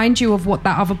remind you of what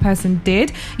that other person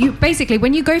did, you basically,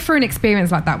 when you go through an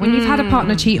experience like that, when you've had a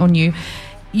partner cheat on you,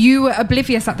 you were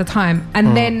oblivious at the time,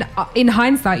 and then in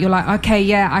hindsight you're like, okay,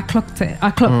 yeah, I clocked it, I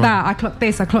clocked that, I clocked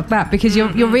this, I clocked that, because you're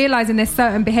realising there's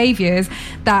certain behaviours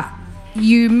that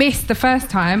you missed the first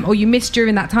time or you missed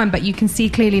during that time, but you can see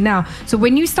clearly now. So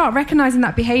when you start recognising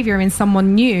that behaviour in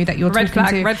someone new that you're talking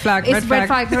to, red flag.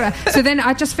 So then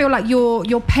I just feel like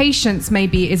your patience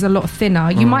maybe is a lot thinner.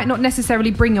 You might not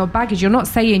necessarily bring your baggage. You're not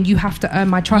saying you have to earn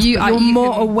my trust, but you're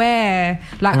more aware.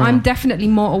 Like I'm definitely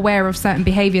more aware of certain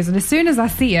behaviours, and as soon as I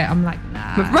see it, I'm like,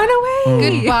 nah, run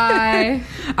away. Goodbye.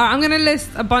 All right, I'm going to list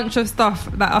a bunch of stuff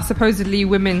that are supposedly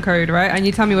women code, right? And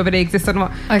you tell me whether they exist or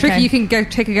not. Okay. Tricky, you can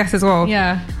take a guess as well.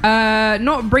 Yeah.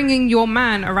 Not bringing your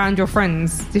man around your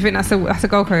friends. Do you think that's a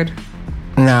girl code?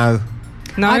 No.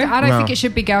 No, I don't think it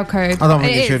should be girl code. I don't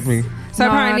think it should be. So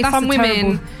apparently some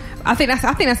women, I think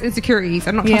that's insecurities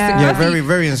and not trusting. Yeah, very,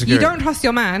 very insecure. You don't trust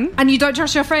your man, and you don't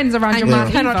trust your friends around your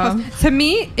man. Cannot trust. To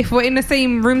me, if we're in the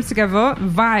same room together,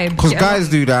 vibe. Because guys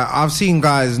do that. I've seen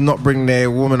guys not bring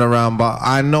their woman around, but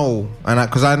I know,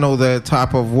 because I know the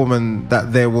type of woman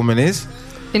that their woman is.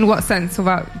 In what sense?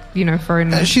 Without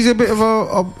throwing. She's a bit of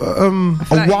a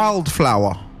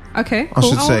wildflower. Okay, cool. I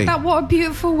should say. What a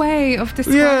beautiful way of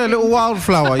describing. Yeah, a little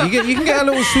wildflower. You can get a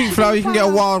little sweet flower. You can get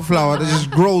a wildflower that just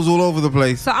grows all over the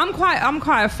place. So I'm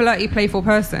quite a flirty, playful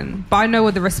person, but I know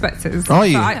what the respect is. Are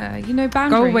you? So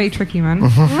boundaries. Go away, tricky man.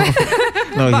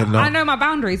 No, you're not. I know my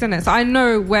boundaries, innit? So I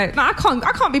know where. No, I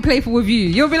can't be playful with you.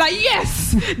 You'll be like,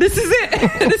 yes, this is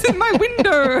it. This is my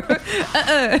window.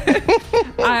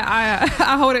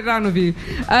 I hold it down with you.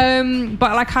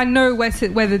 But like I know where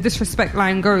the disrespect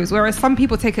line goes. Whereas some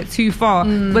people take it too far,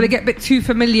 where they get a bit too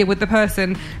familiar with the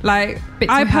person. Like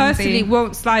I personally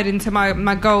won't slide into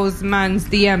my girl's man's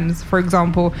DMs, for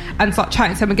example, and start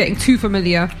chatting to him and getting too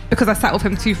familiar because I sat with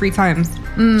him 2-3 times.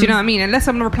 Do you know what I mean? Unless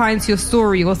I'm replying to your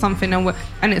story or something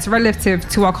and it's relative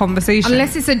to our conversation.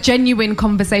 Unless it's a genuine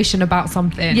conversation about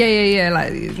something. Yeah.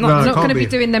 Like it's not going to be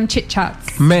doing them chit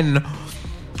chats. Men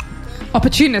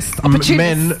opportunists.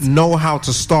 Men know how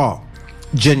to start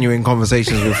genuine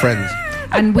conversations with friends.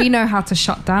 And we know how to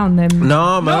shut down them.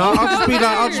 No, man.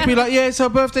 I'll just be like, yeah, it's her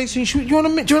birthday. So do you want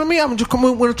to meet? I'm just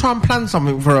going to try and plan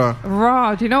something for her.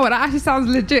 Raw, do you know what? That actually sounds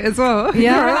legit as well.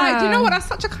 Yeah. Like, do you know what? That's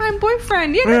such a kind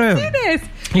boyfriend. Yeah, let's do this.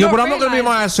 Yeah, but I'm not going to be in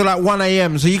my house till like 1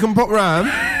 a.m. So you can pop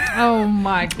round. Oh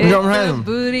my god. You know what I'm saying?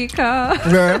 Booty call.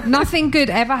 Yeah. Nothing good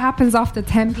ever happens after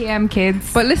 10 p.m,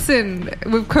 kids. But listen,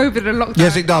 with COVID and lockdown.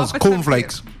 Yes, it does.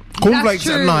 Cornflakes. Cornflakes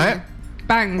at night.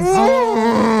 Bangs.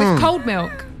 With cold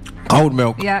milk. Cold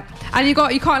milk. Yeah. And you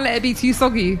can't let it be too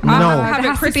soggy. No. Have it it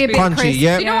has crispy. to be a bit Crunchy, crisp.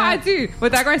 yeah. You know what I do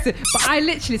with that aggressive? But I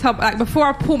literally tell, like, before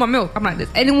I pour my milk, I'm like, does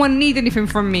anyone need anything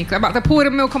from me? Because I'm about to pour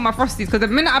the milk on my Frosties. Because the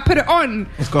minute I put it on,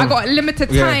 I got a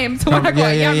limited time to when I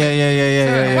got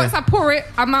Yeah. Once I pour it,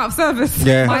 I'm out of service.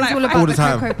 Yeah. Mine's all about all the the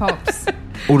time. Cocoa Pops.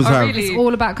 All the time. Really? It's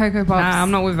all about Cocoa Pops. Nah,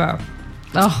 I'm not with that.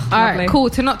 Oh, all right, cool.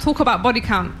 To not talk about body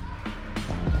count.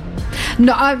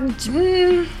 No, I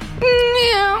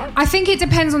think it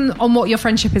depends on what your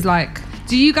friendship is like.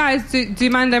 Do you guys do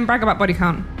man then brag about body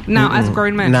count now as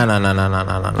grown men? No.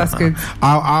 That's good.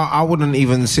 I wouldn't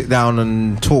even sit down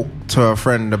and talk to a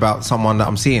friend about someone that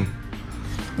I'm seeing.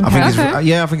 I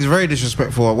think it's very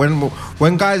disrespectful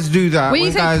when guys do that. When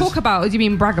you say talk about, or do you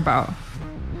mean brag about?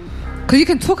 Because you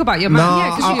can talk about your man.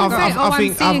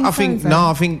 I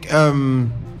think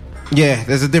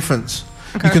there's a difference.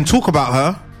 Okay. You can talk about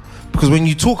her. Because when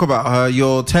you talk about her,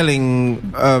 you're telling,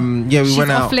 she's went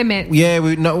out. Off limits. Yeah,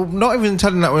 not even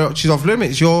telling that she's off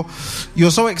limits. You're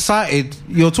so excited.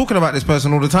 You're talking about this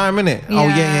person all the time, innit? Yeah. Oh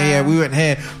yeah. We went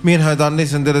here. Me and her done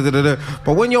this and da.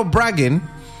 But when you're bragging,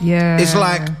 it's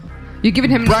like you're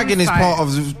giving him bragging is part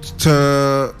of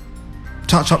to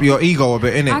touch up your ego a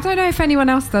bit, innit? I don't know if anyone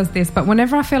else does this, but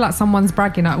whenever I feel like someone's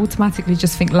bragging, I automatically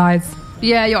just think lies.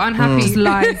 Yeah, you're unhappy. Just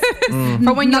lies.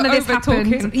 But when None you're of this over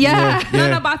talking, happened. Yeah.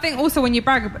 No, but I think also when you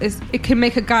brag, it can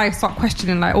make a guy start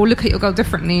questioning, like, oh, look at your girl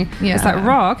differently. Yeah. It's like,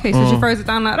 raw, okay, so she throws it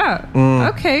down like that.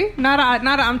 Okay, now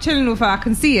that I'm chilling with her, I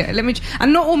can see it.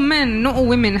 And not all men, not all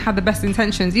women have the best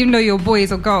intentions. Even though you're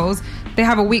boys or girls, they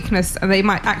have a weakness, and they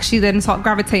might actually then start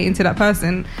gravitating to that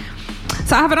person.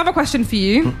 So I have another question for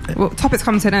you. Well, topics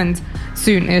come to an end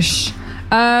soon-ish.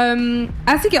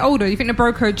 As you get older, you think the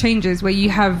bro code changes, where you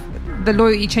have the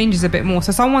loyalty changes a bit more?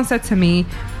 So someone said to me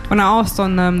when I asked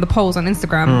on the polls on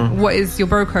Instagram, what is your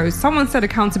bro code? Someone said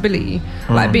accountability,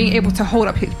 like being able to pull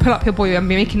up your boy and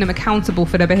be making them accountable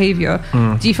for their behaviour.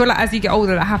 Do you feel like as you get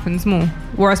older that happens more?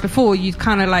 Whereas before you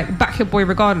kind of like back your boy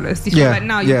regardless. Do you feel like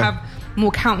now you have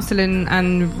more counselling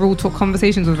and real talk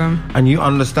conversations with them? And you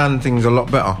understand things a lot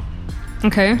better.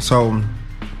 Okay. So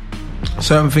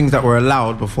certain things that were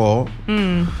allowed before,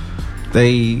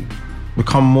 they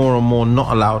become more and more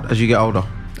not allowed as you get older.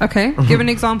 Okay. Give an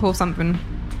example of something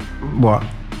What?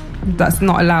 that's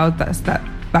not allowed. That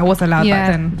was allowed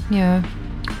back then. Yeah.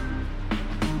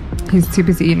 He's too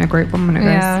busy eating a grape. 1 minute,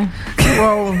 guys.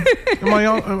 Well, my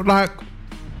like,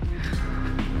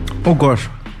 oh gosh.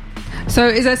 So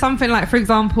is there something like, for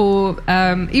example,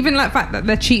 even like the fact that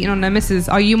they're cheating on their missus,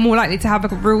 are you more likely to have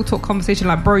a real talk conversation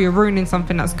like, bro, you're ruining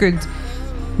something that's good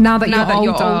Now that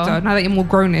you're older, now that you're more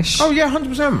grownish? Oh yeah,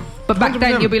 100%. But back 100%.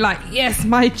 Then you'll be like, yes,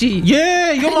 my G.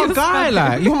 Yeah, you're my guy,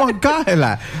 like. You're my guy,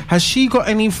 like. Has she got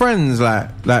any friends,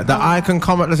 like that I can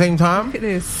come at the same time? Look at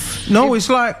this. No, it's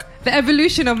like the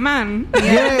evolution of man.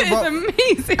 It's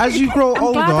amazing. As you grow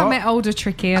older, I'm glad I met older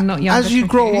Tricky and not younger. As you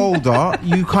grow older,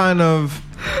 you kind of,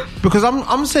 because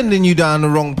I'm sending you down the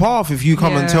wrong path if you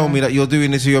come and tell me that you're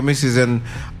doing this to your missus, and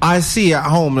I see at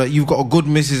home that you've got a good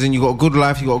missus and you've got a good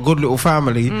life, you've got a good little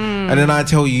family, and then I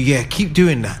tell you, keep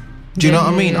doing that. Do you know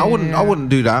what I mean? I wouldn't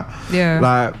do that. Yeah.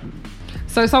 Like.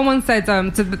 So someone said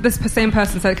to this same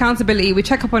person said accountability. We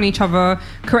check up on each other,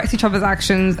 correct each other's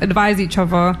actions, advise each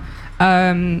other.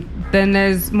 Then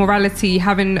there's morality,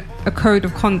 having a code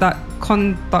of conduct,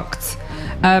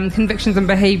 convictions and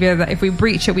behaviour that if we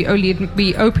breach it, we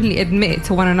openly admit it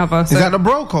to one another. So is that the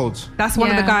bro codes? That's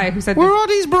one of the guys who said. Where are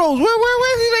these bros? Where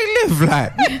do they live?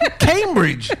 Like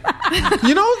Cambridge.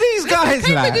 You know these guys.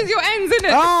 Cambridge is your ends, isn't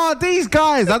it? Oh, these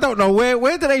guys. I don't know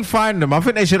where do they find them. I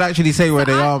think they should actually say where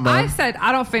they are, man. I said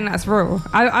I don't think that's real.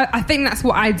 I think that's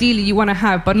what ideally you want to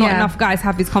have, but not enough guys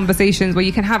have these conversations where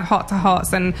you can have heart to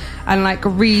hearts and like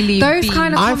really. Those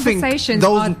kind of conversations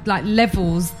are like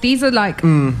levels. These are like.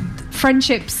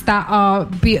 Friendships that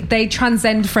they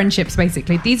transcend friendships.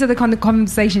 Basically, these are the kind of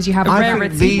conversations you have. I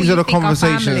think these are the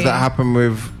conversations that happen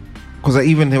with, because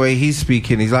even the way he's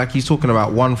speaking, he's talking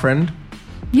about one friend.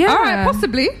 Yeah, all right,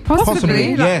 possibly.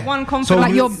 Like one confidant, so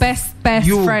like your best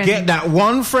you'll friend. Get that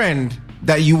one friend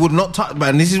that you would not touch.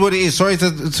 And this is what it is. Sorry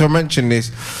to mention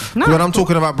this. No, when I'm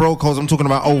talking about bro codes, I'm talking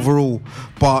about overall.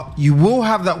 But you will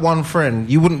have that one friend.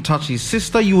 You wouldn't touch his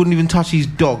sister. You wouldn't even touch his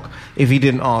dog if he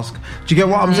didn't ask. Do you get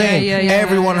what I'm saying? Yeah,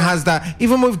 everyone has that.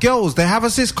 Even with girls, they have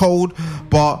a sis code,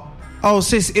 but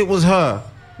sis, it was her.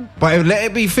 But let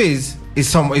it be fizz is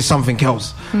something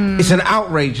else. It's an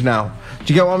outrage now.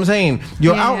 Do you get what I'm saying?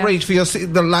 You're outraged for your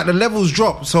the levels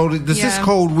drop. So the sis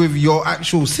code with your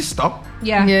actual sister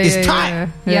is tight.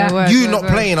 You not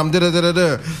playing. I'm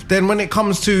da-da-da-da-da. Then when it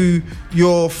comes to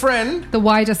your friend, the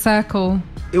wider circle.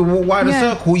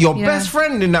 Circle, your best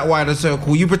friend in that wider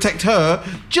circle, you protect her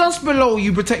just below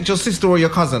you protect your sister or your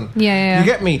cousin. You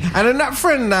get me? And then that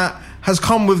friend that has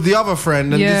come with the other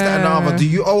friend and this, that and the other, do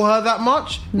you owe her that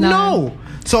much? No.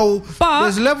 So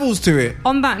there's levels to it.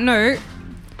 On that note,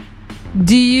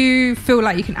 do you feel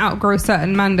like you can outgrow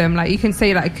certain mandem? Like you can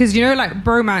say like, because you know like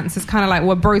bromance is kind of like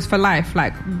we're bros for life,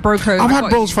 like bro code. I've had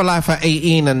bros for life at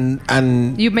 18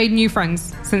 and you've made new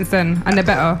friends since then and they're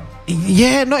better.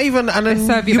 Yeah, not even, and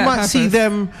then you might see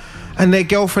them and their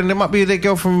girlfriend, they might be their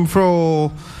girlfriend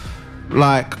for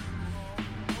like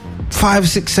 5,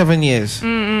 6, 7 years.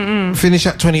 Finish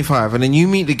at 25, and then you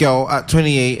meet the girl at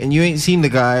 28 and you ain't seen the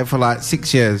guy for like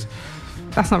 6 years.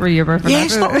 That's not really your bro code. Yeah,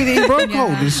 it's not really a bro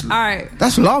code. Alright,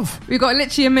 that's love. We've got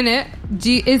literally a minute.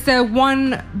 Is there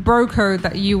one bro code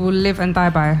that you will live and die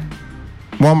by?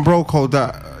 One bro code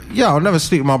that I'll never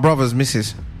sleep with my brother's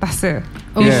missus. That's it.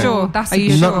 Are you sure? Are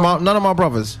you sure? None of my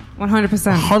brothers. 100%.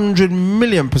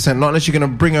 100,000,000%. Not unless you're gonna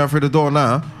bring her through the door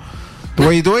now. The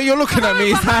way you're looking at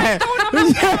me is like,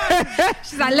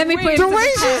 she's like, let me put it. The way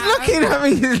she's looking at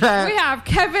me is like, we have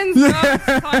Kevin's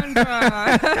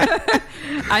Sandra.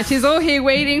 And she's all here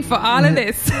waiting for all of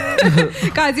this.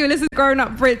 Guys, you're listening to Growing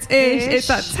Up British. It's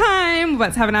that time. We're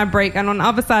about to have an ad break, and on the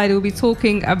other side we'll be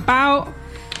talking about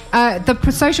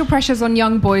The social pressures on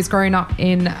young boys growing up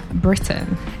in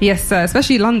Britain. Yes, sir.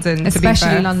 Especially London.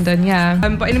 Especially London, yeah.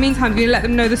 But in the meantime, can you let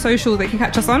them know the social they can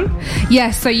catch us on?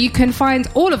 Yes, so you can find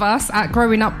all of us at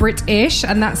Growing Up British,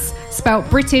 and that's spelled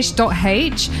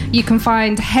British.h. You can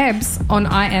find Hebs on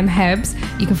I Am Hebs.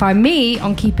 You can find me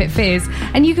on Keep It Fizz.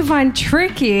 And you can find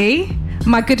Tricky,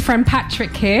 my good friend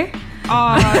Patrick here.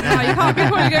 Oh, no, you can't be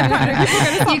calling it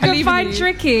Patrick. You can find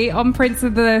Tricky on Prince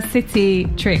of the City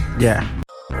Trick. Yeah.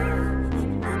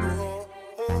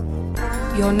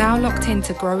 You're now locked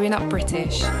into Growing Up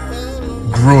British.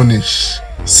 Grownish,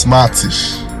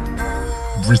 smartish,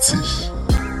 British.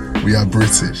 We are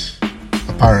British,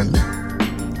 apparently.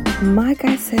 My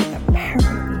guy said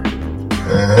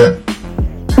apparently.